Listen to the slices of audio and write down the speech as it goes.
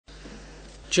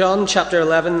John chapter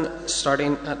 11,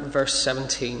 starting at verse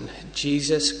 17.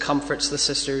 Jesus comforts the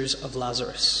sisters of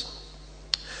Lazarus.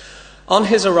 On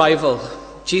his arrival,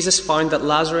 Jesus found that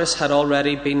Lazarus had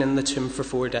already been in the tomb for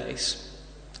 4 days.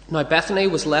 Now Bethany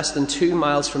was less than 2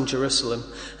 miles from Jerusalem,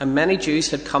 and many Jews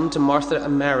had come to Martha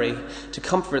and Mary to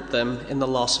comfort them in the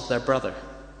loss of their brother.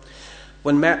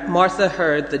 When Martha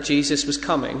heard that Jesus was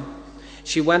coming,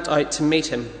 she went out to meet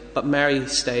him, but Mary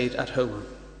stayed at home.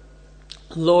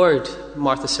 "Lord,"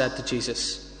 Martha said to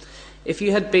Jesus, "if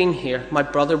you had been here, my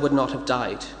brother would not have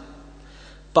died.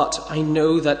 But I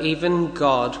know that even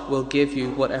God will give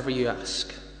you whatever you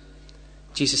ask."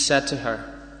 Jesus said to her,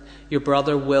 "Your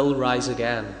brother will rise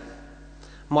again."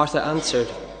 Martha answered,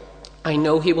 "I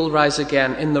know he will rise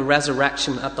again in the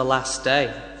resurrection at the last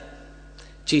day."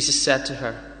 Jesus said to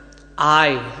her,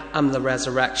 "I am the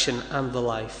resurrection and the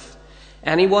life.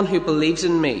 Anyone who believes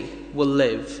in me will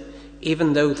live,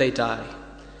 even though they die.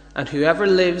 And whoever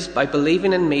lives by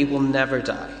believing in me will never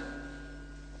die.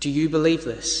 Do you believe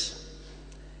this?"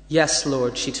 "Yes,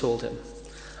 Lord," she told him.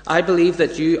 "I believe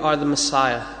that you are the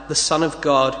Messiah, the Son of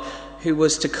God, who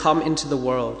was to come into the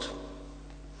world."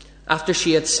 After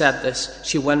she had said this,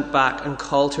 she went back and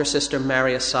called her sister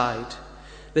Mary aside.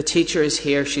 "The teacher is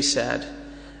here," she said,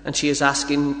 "and he is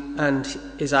asking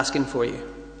for you."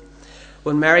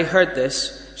 When Mary heard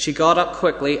this, she got up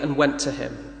quickly and went to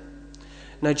him.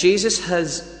 Now Jesus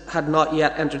had not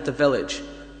yet entered the village,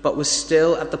 but was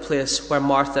still at the place where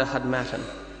Martha had met him.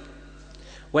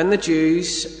 When the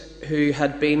Jews who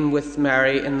had been with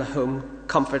Mary in the home,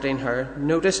 comforting her,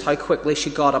 noticed how quickly she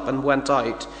got up and went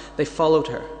out, they followed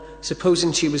her,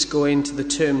 supposing she was going to the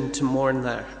tomb to mourn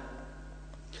there.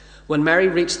 When Mary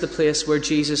reached the place where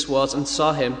Jesus was and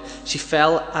saw him, she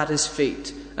fell at his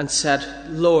feet and said,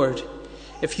 "Lord,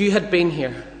 if you had been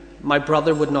here, my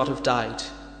brother would not have died."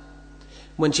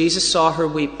 When Jesus saw her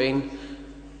weeping,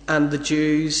 and the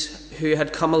Jews who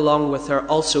had come along with her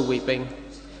also weeping,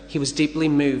 he was deeply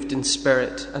moved in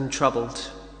spirit and troubled.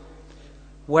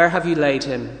 "Where have you laid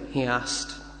him?" he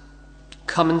asked.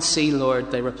 "Come and see,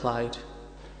 Lord," they replied.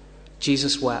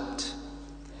 Jesus wept.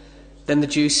 Then the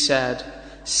Jews said,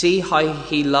 "See how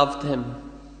he loved him."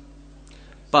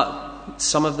 But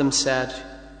some of them said,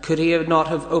 "Could he not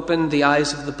have opened the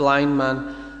eyes of the blind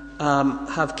man,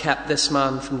 have kept this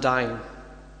man from dying?"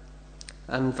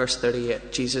 And verse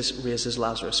 38, Jesus raises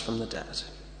Lazarus from the dead.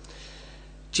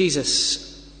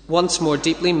 Jesus, once more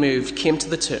deeply moved, came to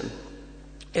the tomb.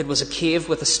 It was a cave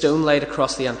with a stone laid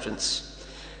across the entrance.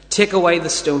 "Take away the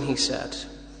stone," he said.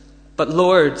 "But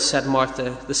Lord," said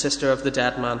Martha, the sister of the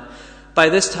dead man, "by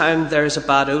this time there is a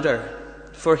bad odor,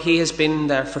 for he has been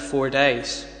there for 4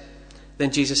 days."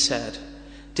 Then Jesus said,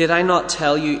 "Did I not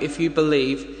tell you, if you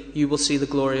believe, you will see the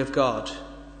glory of God?"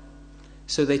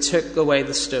 So they took away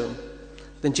the stone.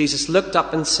 Then Jesus looked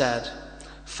up and said,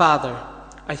 "Father,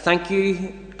 I thank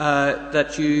you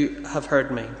that you have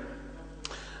heard me.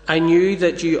 I knew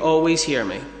that you always hear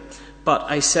me, but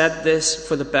I said this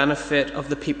for the benefit of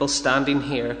the people standing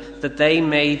here, that they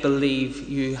may believe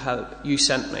you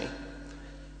sent me."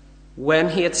 When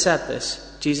he had said this,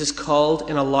 Jesus called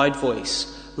in a loud voice,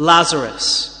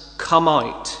 "Lazarus, come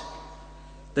out."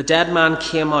 The dead man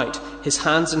came out, his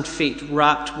hands and feet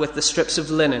wrapped with the strips of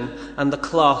linen and the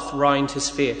cloth round his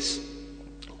face.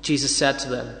 Jesus said to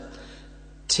them,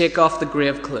 "Take off the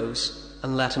grave clothes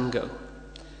and let him go."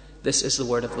 This is the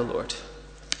word of the Lord.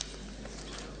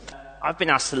 I've been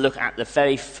asked to look at the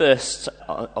very first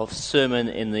of sermon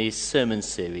in the sermon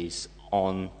series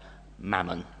on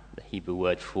mammon, the Hebrew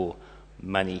word for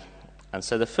money. And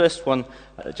so the first one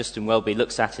Justin Welby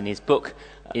looks at in his book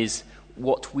is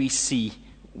what we see,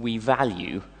 we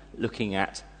value, looking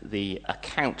at the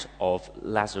account of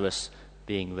Lazarus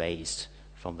being raised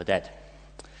from the dead.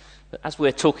 But as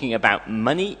we're talking about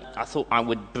money, I thought I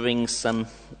would bring some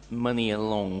money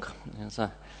along.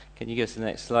 Can you go to the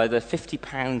next slide? The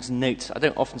 £50 note. I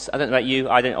don't know about you,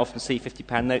 I don't often see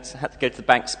 £50 notes. I had to go to the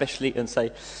bank specially and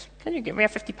say, "Can you give me a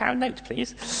 £50 note,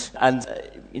 please?" And,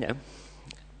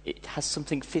 it has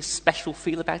something special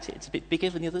feel about it. It's a bit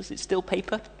bigger than the others. It's still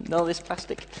paper, none of this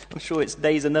plastic. I'm sure its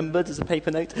days are numbered as a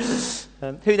paper note.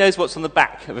 Who knows what's on the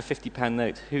back of a £50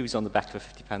 note? Who's on the back of a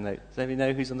 £50 note? Does anybody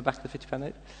know who's on the back of the £50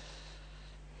 note?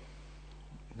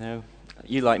 No?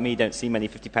 You, like me, don't see many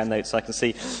 £50 notes, I can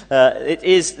see.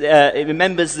 It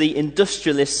remembers the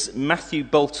industrialists Matthew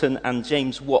Boulton and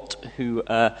James Watt, who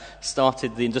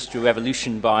started the Industrial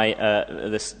Revolution by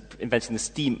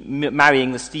inventing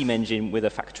marrying the steam engine with a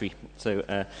factory. So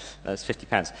that's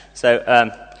 £50. So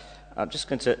I'm just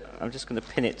going to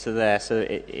pin it to there, so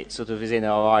it sort of is in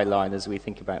our eye line as we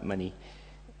think about money,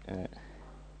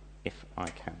 if I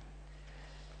can.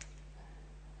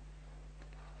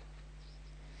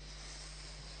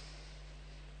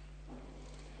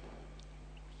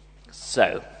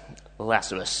 So,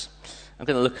 Lazarus. I'm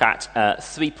going to look at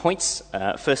 3 points.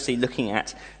 Firstly, looking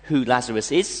at who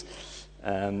Lazarus is.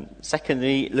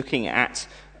 Secondly, looking at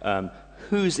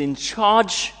who's in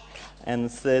charge. And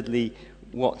thirdly,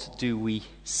 what do we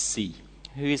see?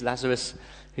 Who is Lazarus?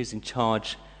 Who's in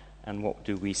charge? And what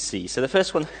do we see? So the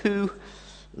first one, who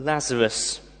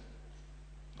Lazarus?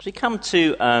 As we come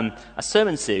to a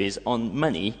sermon series on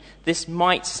money, this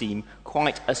might seem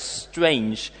quite a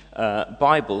strange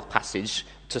Bible passage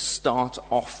to start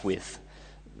off with.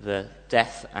 The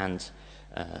death and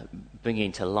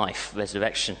bringing to life,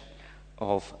 resurrection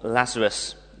of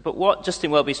Lazarus. But what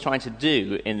Justin Welby is trying to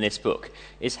do in this book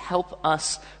is help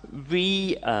us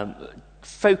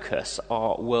focus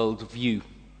our worldview.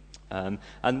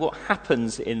 And what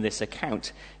happens in this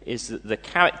account is that the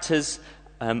characters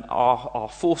are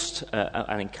forced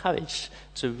and encouraged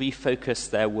to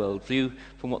refocus their worldview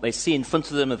from what they see in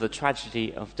front of them of the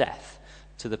tragedy of death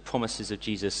to the promises of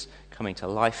Jesus coming to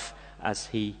life as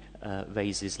he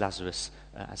raises Lazarus,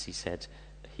 as he said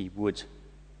he would.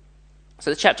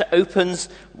 So the chapter opens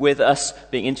with us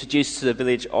being introduced to the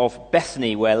village of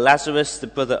Bethany, where Lazarus, the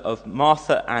brother of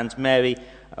Martha and Mary,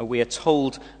 we are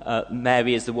told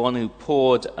Mary is the one who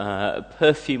poured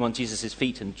perfume on Jesus'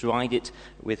 feet and dried it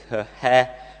with her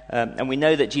hair. And we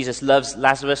know that Jesus loves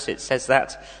Lazarus, it says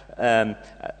that.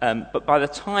 But by the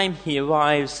time he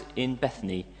arrives in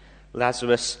Bethany,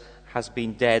 Lazarus has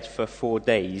been dead for 4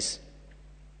 days.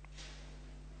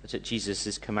 But at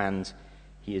Jesus' command,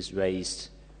 he is raised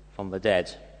from the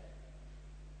dead.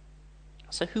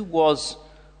 So who was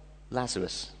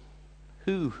Lazarus?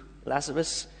 Who,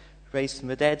 Lazarus, raised from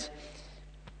the dead?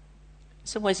 In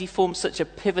some ways he forms such a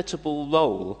pivotal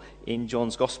role in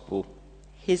John's Gospel.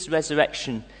 His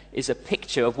resurrection is a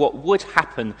picture of what would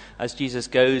happen as Jesus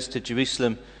goes to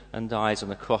Jerusalem and dies on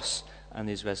the cross and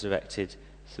is resurrected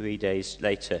 3 days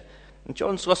later. And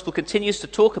John's Gospel continues to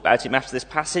talk about him after this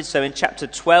passage. So in chapter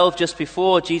 12, just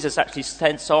before Jesus actually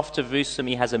sends off to Jerusalem,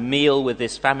 he has a meal with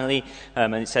his family,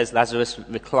 and it says Lazarus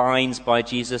reclines by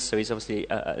Jesus, so he's obviously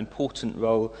an important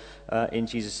role in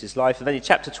Jesus' life. And then in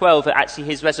chapter 12, actually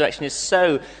his resurrection is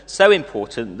so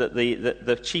important that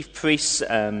the chief priests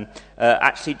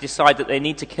actually decide that they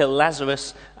need to kill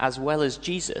Lazarus as well as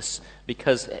Jesus,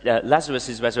 because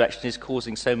Lazarus' resurrection is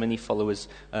causing so many followers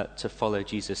to follow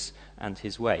Jesus and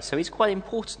his way. So he's quite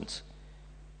important.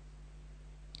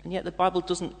 And yet the Bible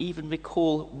doesn't even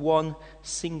recall one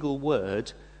single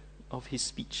word of his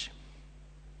speech.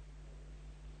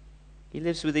 He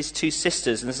lives with his 2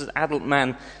 sisters, and as an adult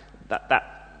man,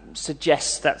 that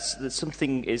suggests that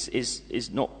something is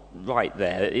not right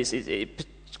there.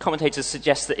 Commentators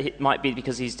suggest that it might be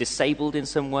because he's disabled in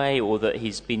some way, or that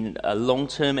he's been a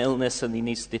long-term illness and he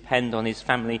needs to depend on his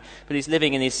family. But he's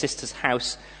living in his sister's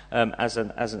house as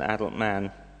an adult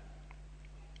man.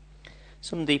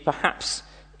 Somebody perhaps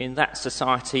in that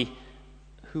society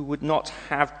who would not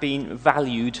have been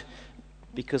valued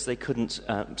because they couldn't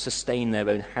sustain their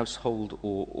own household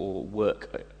or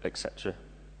work, etc.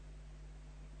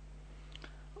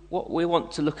 What we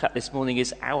want to look at this morning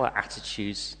is our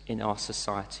attitudes in our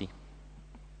society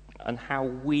and how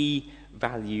we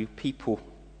value people.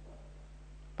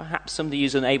 Perhaps somebody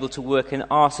who's unable to work in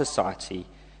our society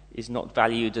is not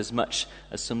valued as much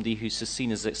as somebody who's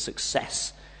seen as a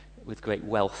success with great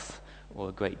wealth or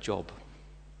a great job.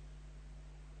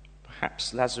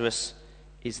 Perhaps Lazarus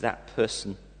is that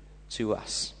person to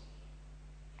us.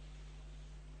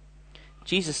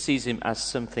 Jesus sees him as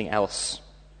something else,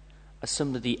 as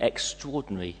somebody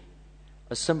extraordinary,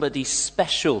 as somebody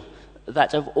special,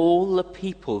 that of all the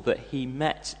people that he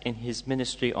met in his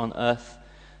ministry on earth,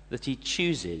 that he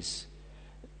chooses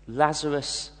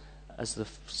Lazarus as the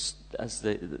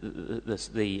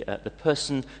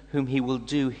person whom he will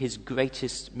do his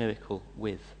greatest miracle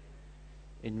with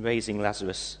in raising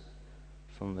Lazarus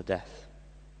from the death.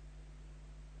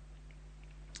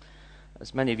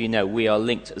 As many of you know, we are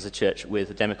linked as a church with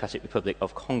the Democratic Republic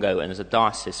of Congo, and as a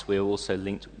diocese we are also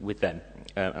linked with them.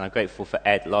 And I'm grateful for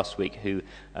Ed last week, who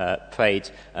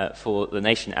prayed for the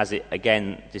nation as it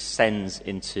again descends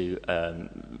into,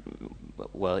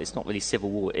 well, it's not really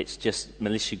civil war, it's just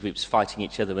militia groups fighting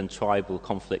each other and tribal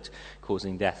conflict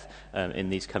causing death in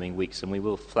these coming weeks. And we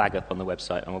will flag up on the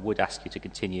website, and I would ask you to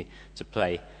continue to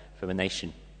pray for the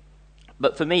nation.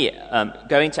 But for me,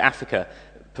 going to Africa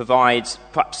provides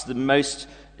perhaps the most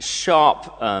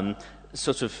sharp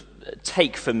sort of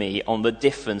take for me on the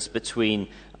difference between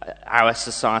our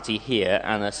society here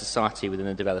and a society within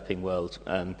the developing world,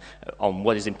 on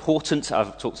what is important.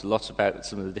 I've talked a lot about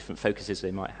some of the different focuses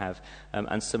they might have,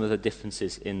 and some of the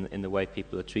differences in the way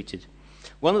people are treated.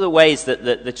 One of the ways that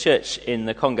the church in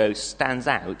the Congo stands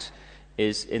out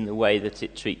is in the way that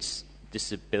it treats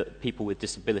people with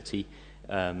disability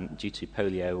due to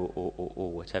polio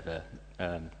or whatever.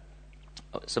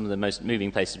 Some of the most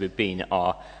moving places we've been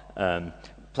are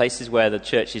places where the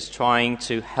church is trying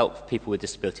to help people with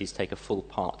disabilities take a full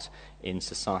part in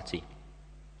society.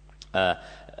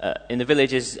 In the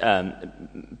villages,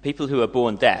 people who are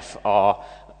born deaf are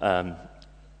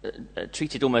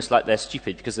treated almost like they're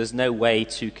stupid because there's no way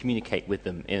to communicate with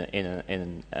them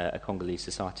in a Congolese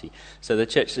society. So the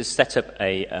church has set up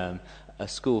a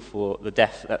school for the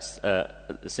deaf. That's the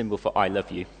symbol for I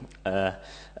love you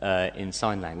in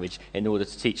sign language, in order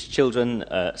to teach children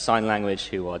sign language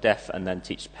who are deaf, and then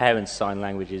teach parents sign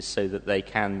languages so that they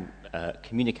can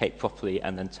communicate properly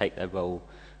and then take their role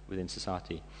within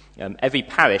society. Every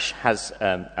parish has,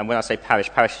 and when I say parish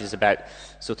is about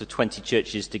sort of 20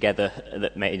 churches together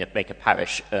that make a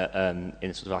parish,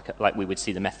 in sort of like we would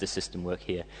see the Methodist system work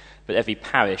here. But every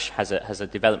parish has a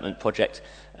development project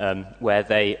where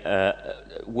they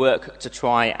work to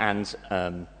try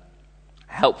and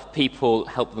help people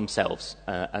help themselves,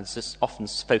 and it's just often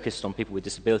focused on people with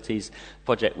disabilities.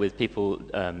 Project with people,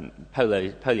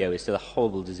 polio is still a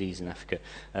horrible disease in Africa,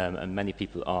 and many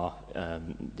people are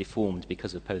deformed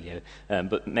because of polio.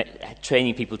 But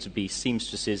training people to be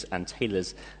seamstresses and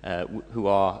tailors who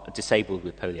are disabled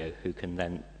with polio, who can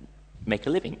then make a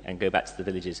living and go back to the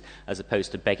villages, as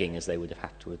opposed to begging as they would have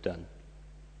had to have done.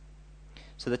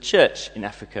 So the church in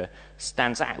Africa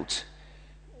stands out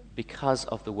because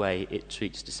of the way it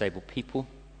treats disabled people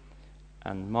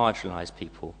and marginalised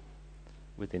people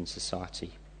within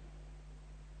society.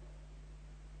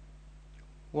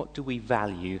 What do we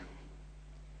value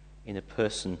in a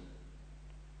person?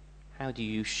 How do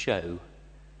you show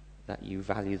that you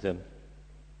value them?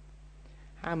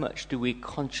 How much do we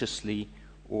consciously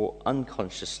or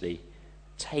unconsciously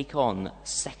take on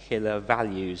secular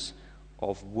values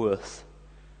of worth,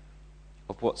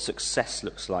 of what success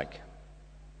looks like?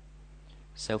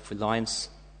 Self-reliance,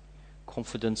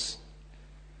 confidence.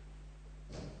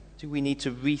 Do we need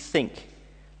to rethink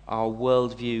our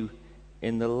worldview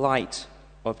in the light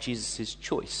of Jesus'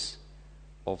 choice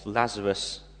of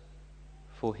Lazarus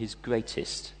for his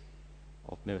greatest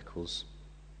of miracles?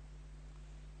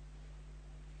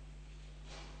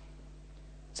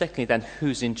 Secondly, then,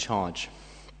 who's in charge?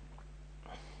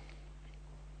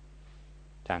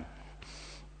 Dan.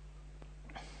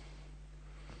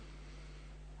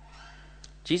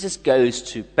 Jesus goes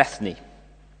to Bethany.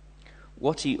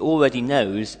 What he already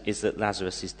knows is that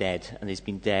Lazarus is dead, and he's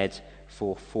been dead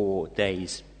for 4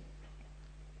 days.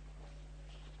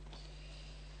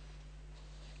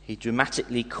 He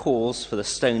dramatically calls for the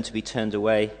stone to be turned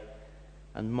away,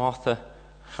 and Martha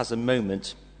has a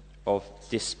moment of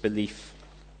disbelief.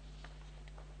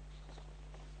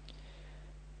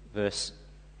 Verse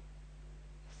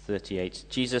 38.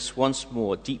 Jesus, once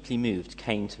more deeply moved,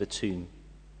 came to the tomb.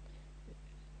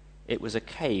 It was a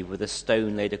cave with a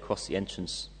stone laid across the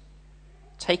entrance.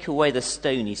 "Take away the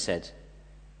stone," he said.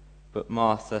 But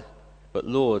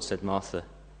Lord, said Martha,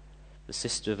 the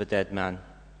sister of a dead man,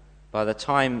 "by the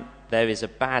time there is a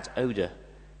bad odor,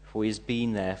 for he has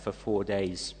been there for 4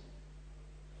 days."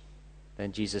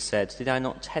 Then Jesus said, "Did I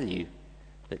not tell you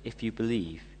that if you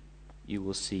believe, you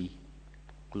will see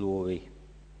glory?"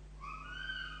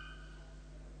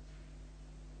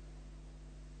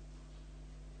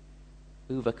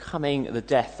 Overcoming the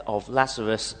death of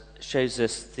Lazarus shows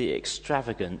us the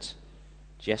extravagant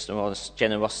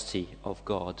generosity of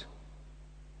God.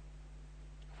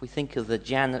 If we think of the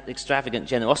extravagant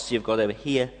generosity of God over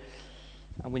here,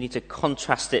 and we need to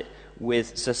contrast it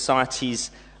with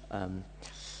society's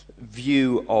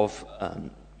view of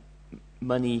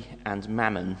money and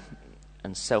mammon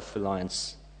and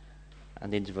self-reliance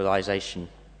and individualization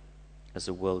as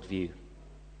a worldview.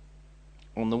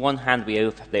 On the one hand, we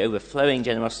have the overflowing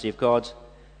generosity of God.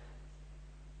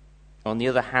 On the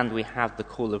other hand, we have the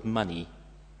call of money,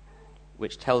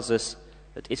 which tells us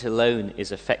that it alone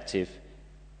is effective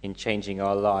in changing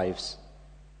our lives,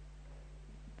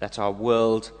 that our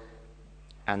world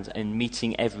and in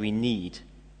meeting every need.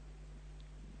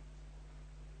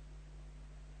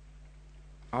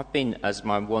 I've been, as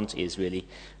my want is really,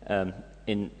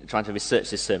 in trying to research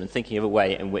this sermon, thinking of a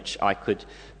way in which I could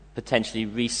potentially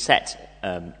reset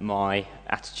my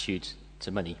attitude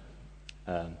to money.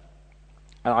 And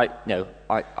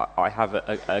I have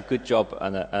a good job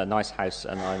and a nice house,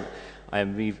 and I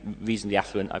am reasonably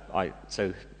affluent.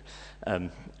 So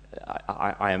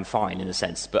I am fine in a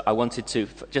sense. But I wanted to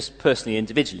just personally,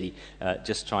 individually,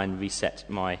 just try and reset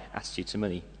my attitude to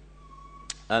money.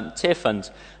 Tear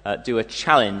Fund do a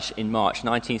challenge in March,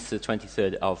 19th to the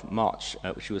 23rd of March,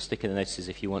 which we will stick in the notices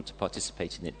if you want to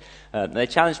participate in it. They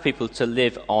challenge people to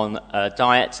live on a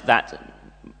diet that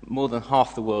more than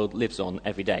half the world lives on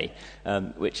every day,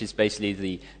 which is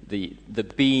basically the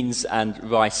beans and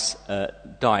rice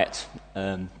diet.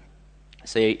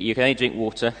 So you can only drink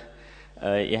water.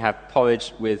 You have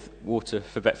porridge with water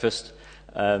for breakfast.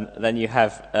 Then you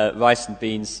have rice and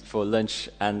beans for lunch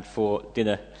and for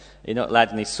dinner. You're not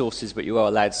allowed any sauces, but you are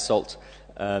allowed salt.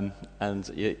 And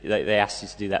they asked you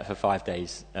to do that for 5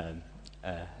 days.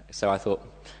 So I thought,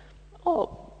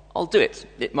 I'll do it.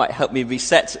 It might help me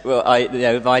reset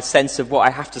my sense of what I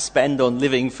have to spend on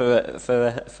living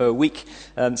for a week.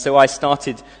 So I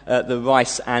started the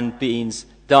rice and beans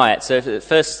diet. So the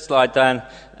first slide down.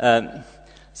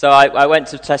 So I went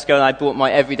to Tesco and I bought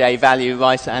my everyday value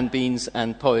rice and beans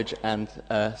and porridge and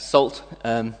salt.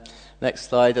 Next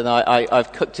slide, and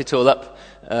I've cooked it all up,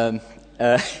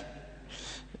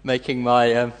 making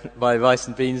my rice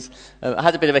and beans. I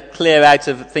had a bit of a clear out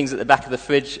of things at the back of the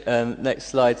fridge. Next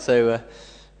slide. So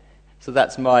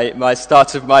that's my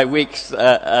start of my week's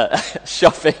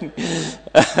shopping.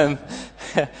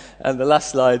 And the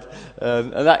last slide,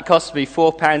 and that cost me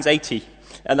 £4.80.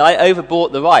 And I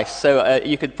overbought the rice, so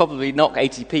you could probably knock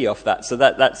 80p off that. So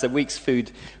that's a week's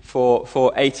food for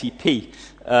 80p.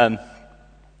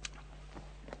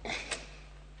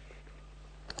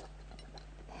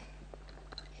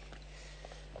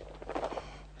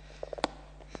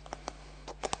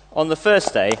 On the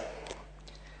first day,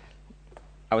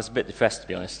 I was a bit depressed, to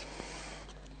be honest.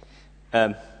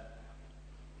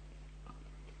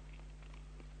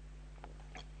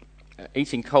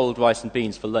 Eating cold rice and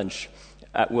beans for lunch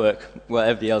at work, while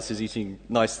everybody else is eating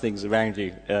nice things around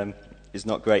you, is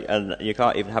not great, and you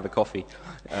can't even have a coffee.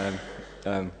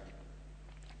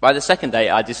 By the second day,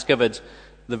 I discovered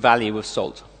the value of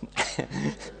salt.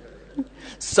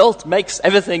 Salt makes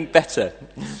everything better.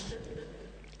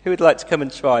 Who would like to come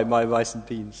and try my rice and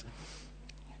beans?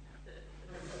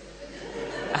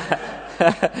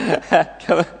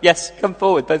 Yes, come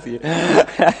forward, both of you.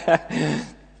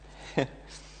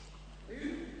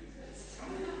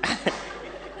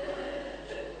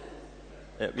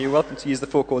 You're welcome to use the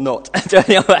fork or not.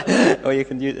 Or you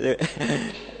can use it.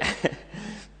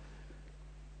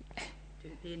 Do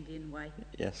it the Indian way.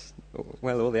 Yes.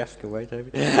 Well, or the African way,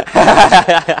 David. Yes.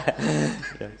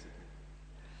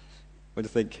 What do you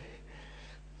think?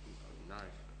 No, I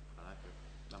like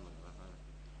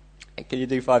it. Can you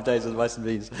do 5 days of rice and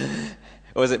beans?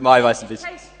 Or is it my rice and beans? It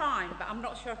tastes fine, but I'm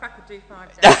not sure if I could do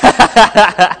 5 days.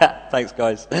 Thanks,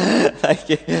 guys. Thank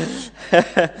you.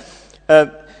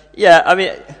 Yeah, I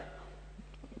mean,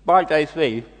 by day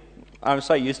 3, I'm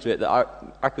so used to it that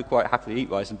I could quite happily eat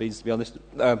rice and beans, to be honest.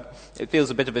 It feels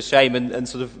a bit of a shame and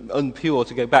sort of unpure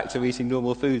to go back to eating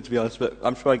normal food, to be honest, but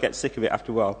I'm sure I get sick of it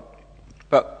after a while.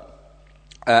 But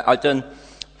I've done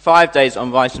 5 days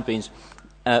on rice and beans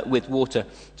with water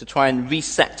to try and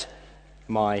reset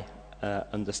my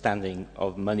understanding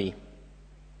of money.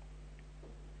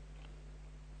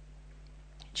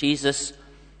 Jesus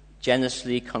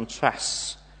generously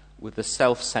contrasts with the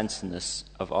self-centeredness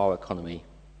of our economy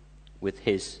with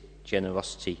his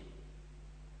generosity.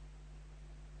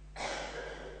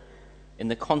 In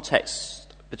the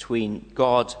context between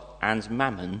God and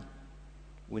mammon,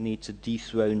 we need to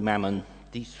dethrone mammon,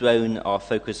 dethrone our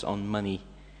focus on money.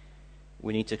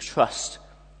 We need to trust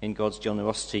in God's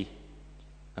generosity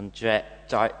and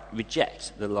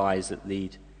reject the lies that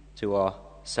lead to our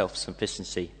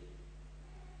self-sufficiency.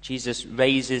 Jesus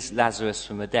raises Lazarus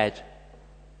from the dead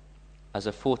as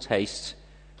a foretaste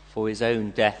for his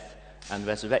own death and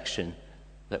resurrection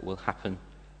that will happen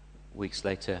weeks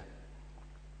later.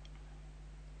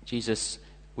 Jesus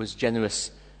was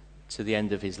generous to the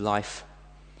end of his life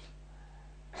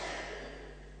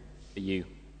for you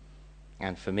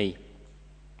and for me.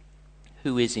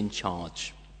 Who is in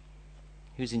charge?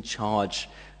 Who's in charge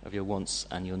of your wants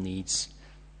and your needs?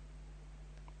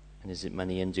 And is it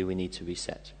money, and do we need to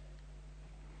reset?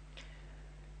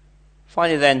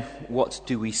 Finally then, what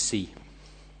do we see?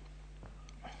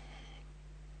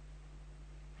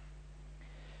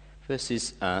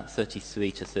 Verses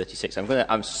 33 to 36.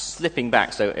 I'm slipping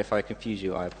back, so if I confuse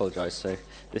you, I apologize. So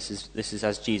this is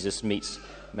as Jesus meets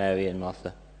Mary and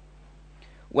Martha.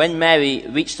 When Mary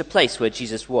reached the place where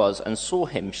Jesus was and saw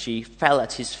him, she fell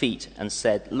at his feet and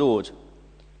said, "Lord,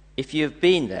 if you had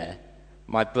been there,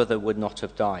 my brother would not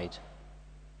have died."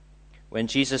 When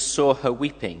Jesus saw her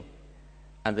weeping,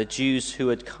 and the Jews who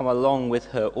had come along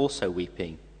with her also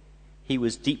weeping, he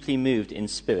was deeply moved in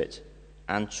spirit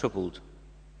and troubled.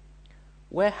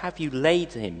 "Where have you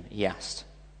laid him?" he asked.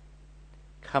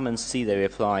 "Come and see," they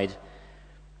replied.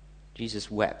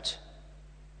 Jesus wept.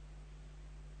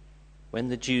 When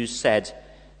the Jews said,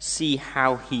 "See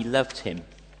how he loved him."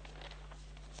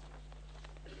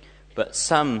 But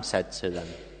some said to them,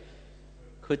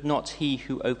 "Could not he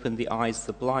who opened the eyes of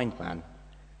the blind man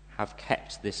have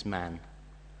kept this man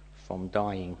from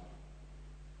dying?"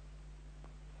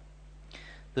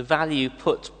 The value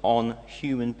put on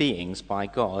human beings by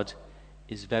God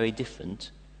is very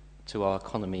different to our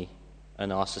economy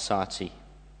and our society.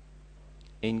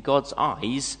 In God's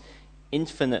eyes,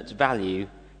 infinite value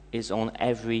is on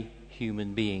every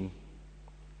human being.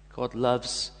 God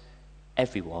loves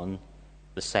everyone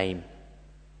the same.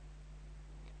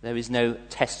 There is no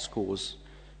test scores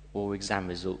or exam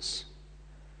results.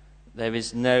 There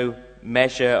is no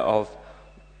measure of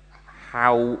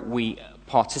how we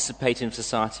participate in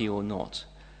society or not.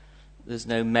 There's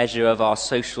no measure of our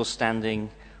social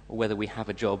standing or whether we have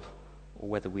a job or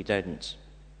whether we don't.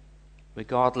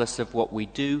 Regardless of what we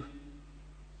do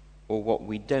or what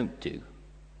we don't do,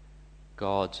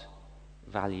 God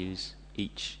values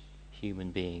each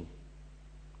human being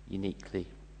uniquely.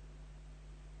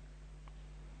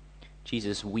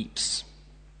 Jesus weeps.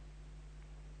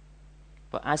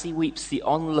 But as he weeps, the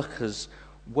onlookers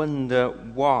wonder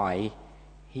why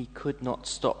he could not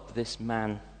stop this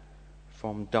man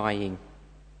from dying.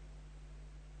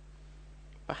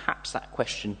 Perhaps that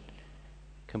question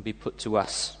can be put to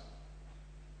us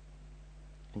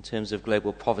in terms of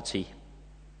global poverty,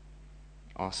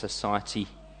 our society,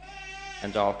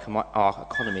 and our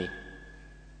economy.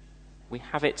 We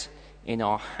have it in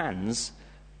our hands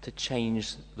to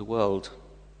change the world.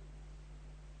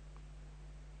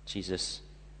 Jesus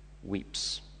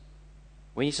weeps.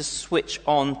 We need to switch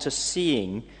on to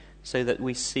seeing so that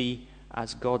we see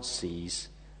as God sees,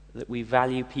 that we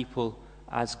value people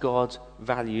as God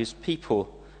values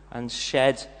people, and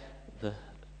shed the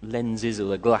lenses or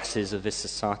the glasses of this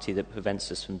society that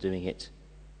prevents us from doing it.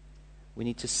 We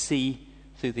need to see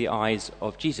through the eyes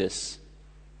of Jesus,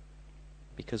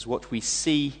 because what we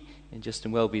see, in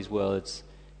Justin Welby's words,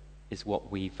 is what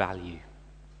we value.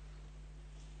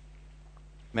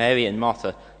 Mary and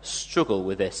Martha struggle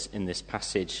with this in this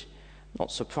passage,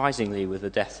 not surprisingly with the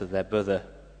death of their brother.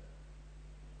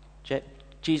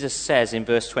 Jesus says in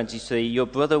verse 23, "Your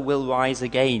brother will rise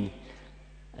again."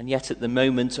 And yet at the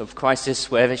moment of crisis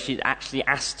where she's actually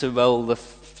asked to roll the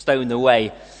stone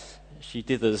away, she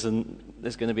dithers and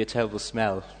there's going to be a terrible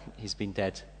smell. He's been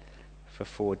dead for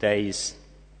 4 days.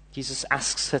 Jesus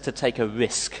asks her to take a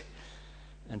risk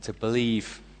and to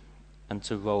believe and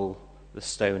to roll the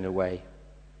stone away.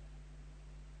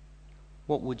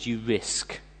 What would you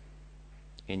risk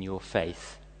in your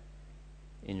faith,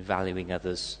 in valuing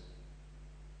others?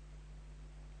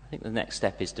 I think the next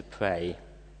step is to pray.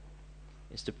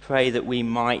 Is to pray that we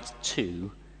might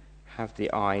too have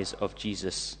the eyes of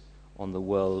Jesus on the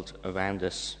world around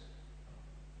us.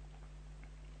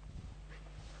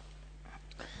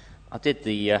 I did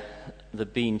the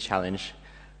Bean Challenge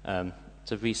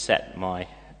to reset my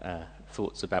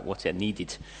thoughts about what I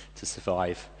needed to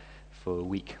survive for a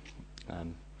week.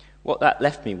 What that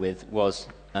left me with was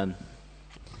some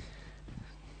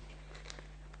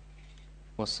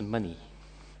money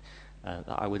that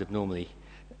I would have normally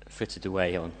frittered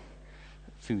away on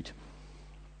food.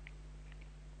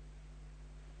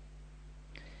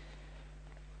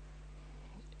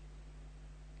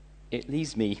 It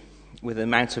leaves me with an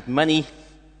amount of money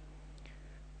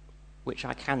which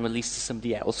I can release to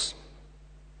somebody else,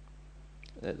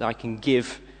 that I can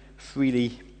give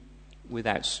freely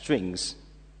without strings,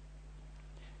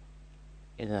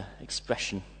 in an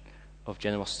expression of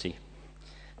generosity.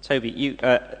 Toby,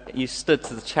 you stood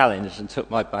to the challenge and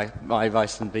took my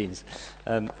rice and beans.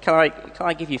 Can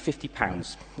I give you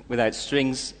 £50 without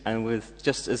strings and with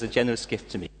just as a generous gift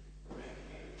to me?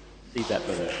 Leave that,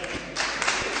 brother.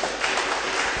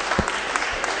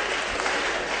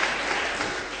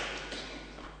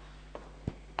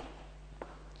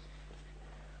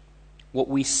 What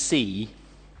we see,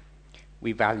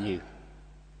 we value.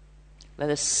 Let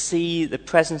us see the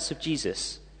presence of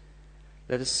Jesus.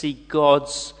 Let us see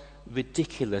God's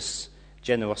ridiculous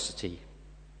generosity.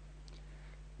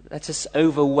 Let us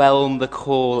overwhelm the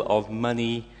call of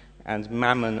money and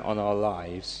mammon on our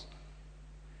lives.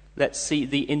 Let's see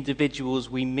the individuals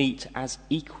we meet as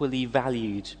equally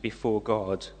valued before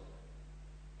God.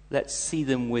 Let's see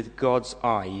them with God's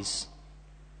eyes,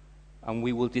 and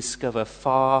we will discover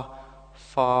far,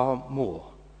 far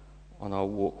more on our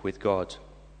walk with God.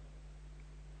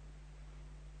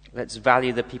 Let's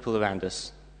value the people around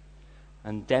us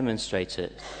and demonstrate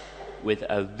it with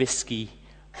a risky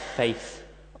faith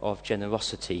of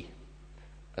generosity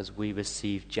as we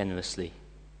receive generously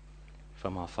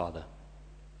from our Father.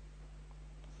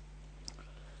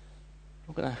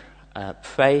 We're going to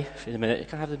pray in a minute.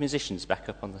 Can I have the musicians back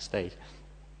up on the stage?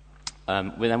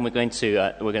 We're going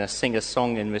to sing a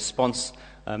song in response,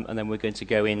 and then we're going to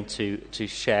go in to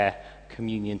share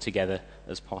communion together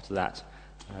as part of that.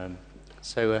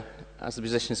 So as the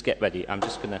musicians get ready, I'm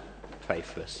just going to pray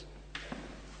for us.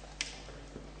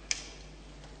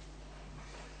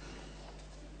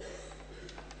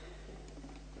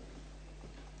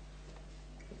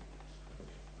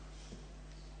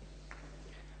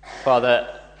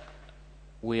 Father,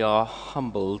 we are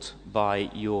humbled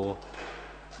by your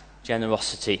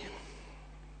generosity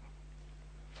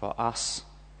for us,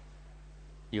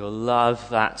 your love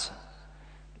that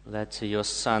led to your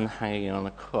Son hanging on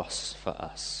a cross for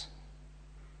us.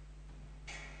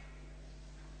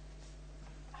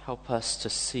 Help us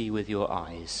to see with your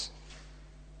eyes.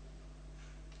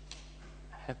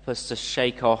 Help us to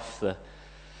shake off the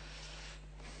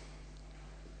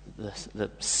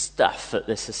stuff that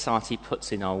this society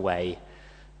puts in our way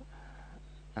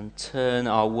and turn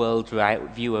our world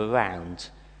view around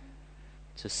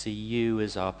to see you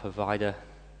as our provider,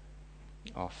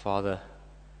 our Father,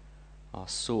 our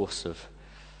source of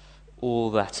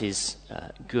all that is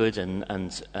good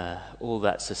and all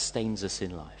that sustains us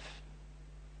in life.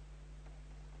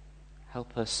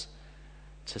 Help us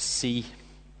to see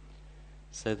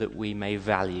so that we may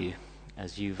value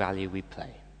as you value, we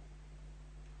pray.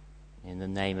 In the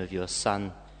name of your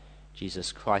Son,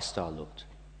 Jesus Christ our Lord.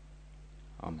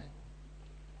 Amen.